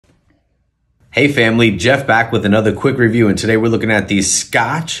Hey family, Jeff back with another quick review, and today we're looking at the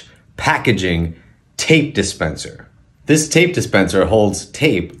Scotch Packaging Tape Dispenser. This tape dispenser holds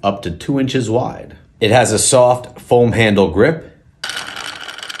tape up to 2 inches wide. It has a soft foam handle grip,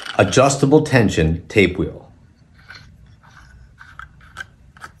 adjustable tension tape wheel,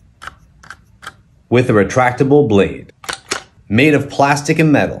 with a retractable blade, made of plastic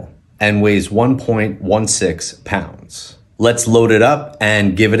and metal, and weighs 1.16 pounds. Let's load it up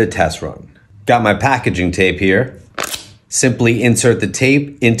and give it a test run. Got my packaging tape here. Simply insert the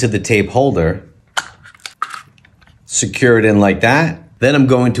tape into the tape holder, secure it in like that. Then I'm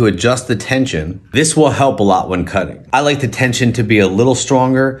going to adjust the tension. This will help a lot when cutting. I like the tension to be a little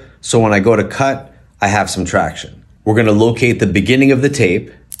stronger, so when I go to cut, I have some traction. We're gonna locate the beginning of the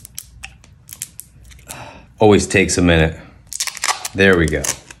tape. Always takes a minute. There we go.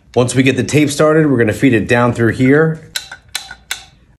 Once we get the tape started, we're gonna feed it down through here